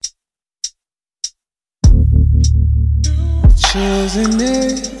chills and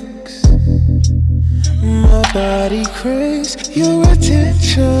aches. My body craves your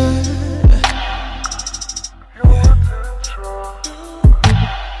attention.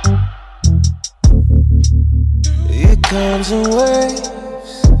 It comes in waves.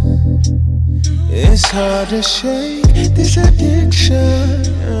 It's hard to shake this addiction.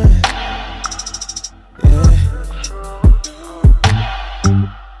 Yeah.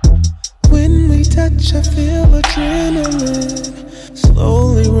 When we touch, I feel adrenaline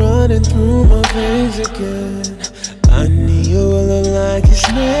slowly running through my veins again. I need your love like it's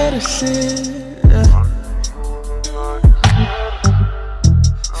medicine.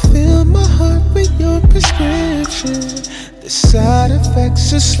 Fill my heart with your prescription. The side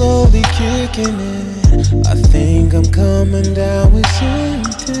effects are slowly kicking in. I think I'm coming down with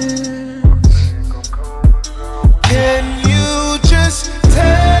symptoms. Can you just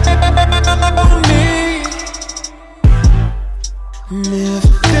tell me if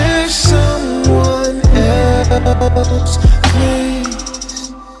there's someone else,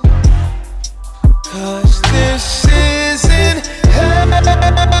 please? 'Cause this isn't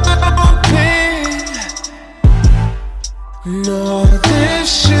helping. No, this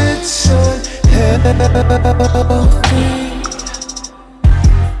shit's unhealthy.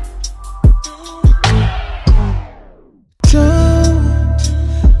 Don't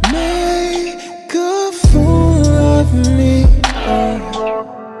make a fool of me.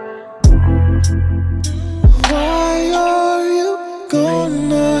 Why are you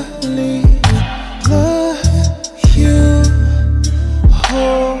gonna leave? Love you,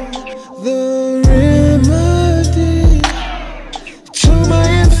 hold the remedy to my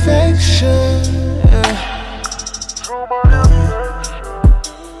infection.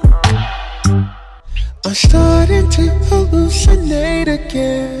 I'm starting to hallucinate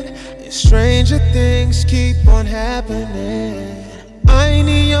again, and stranger things keep on happening. I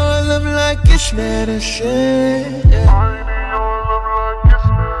need your love like it's medicine.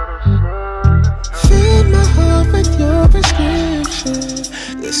 Fill my heart with your prescription.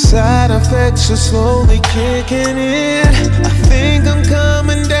 The side effects are slowly kicking in. I think I'm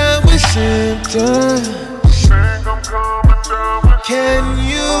coming down with symptoms. Can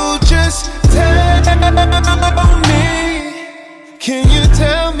you just tell me? Can you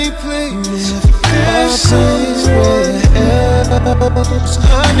tell me please if there's somewhere else?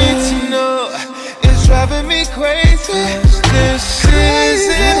 I need to know. It's driving me crazy. This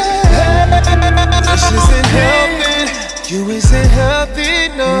isn't helping. You isn't healthy,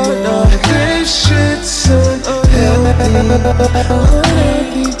 no. This shit's unhealthy.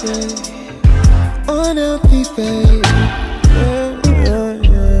 Unhealthy, babe.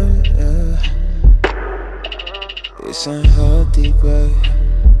 It's unhealthy, babe.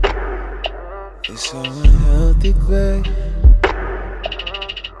 It's so unhealthy, babe.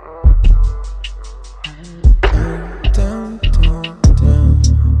 Down.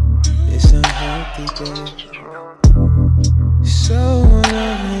 It's unhealthy, babe. So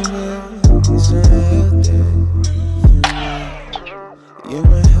unhealthy, babe. It's unhealthy for me.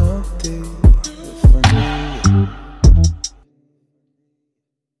 You're unhealthy for me.